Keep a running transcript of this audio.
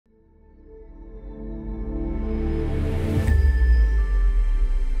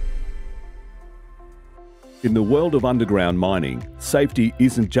In the world of underground mining, safety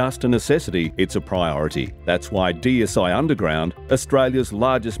isn't just a necessity, it's a priority. That's why DSI Underground, Australia's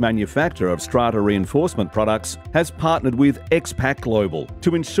largest manufacturer of strata reinforcement products, has partnered with X-Pak Global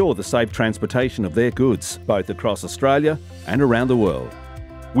to ensure the safe transportation of their goods, both across Australia and around the world.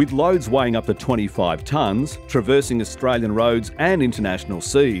 With loads weighing up to 25 tonnes, traversing Australian roads and international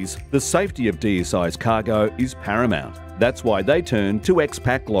seas, the safety of DSI's cargo is paramount. That's why they turn to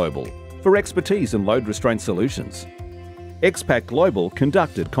X-Pak Global for expertise in load restraint solutions. X-Pak Global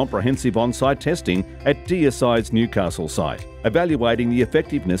conducted comprehensive on-site testing at DSI's Newcastle site, evaluating the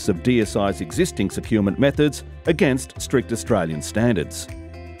effectiveness of DSI's existing securement methods against strict Australian standards.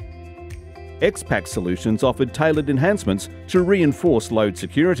 X-Pak solutions offered tailored enhancements to reinforce load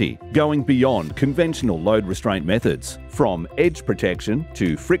security, going beyond conventional load restraint methods. From edge protection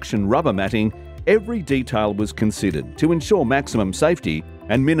to friction rubber matting, every detail was considered to ensure maximum safety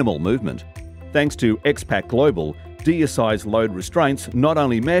and minimal movement. Thanks to X-Pak Global, DSI's load restraints not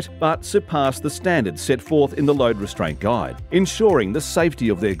only met but surpassed the standards set forth in the Load Restraint Guide, ensuring the safety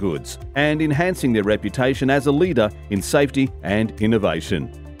of their goods and enhancing their reputation as a leader in safety and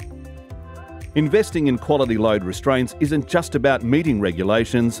innovation. Investing in quality load restraints isn't just about meeting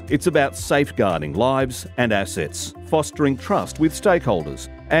regulations, it's about safeguarding lives and assets, fostering trust with stakeholders,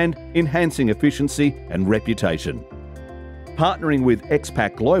 and enhancing efficiency and reputation. Partnering with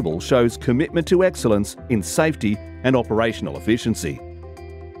X-Pak Global shows commitment to excellence in safety and operational efficiency.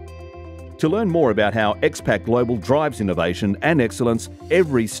 To learn more about how X-Pak Global drives innovation and excellence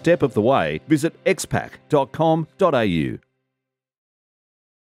every step of the way, visit xpak.com.au.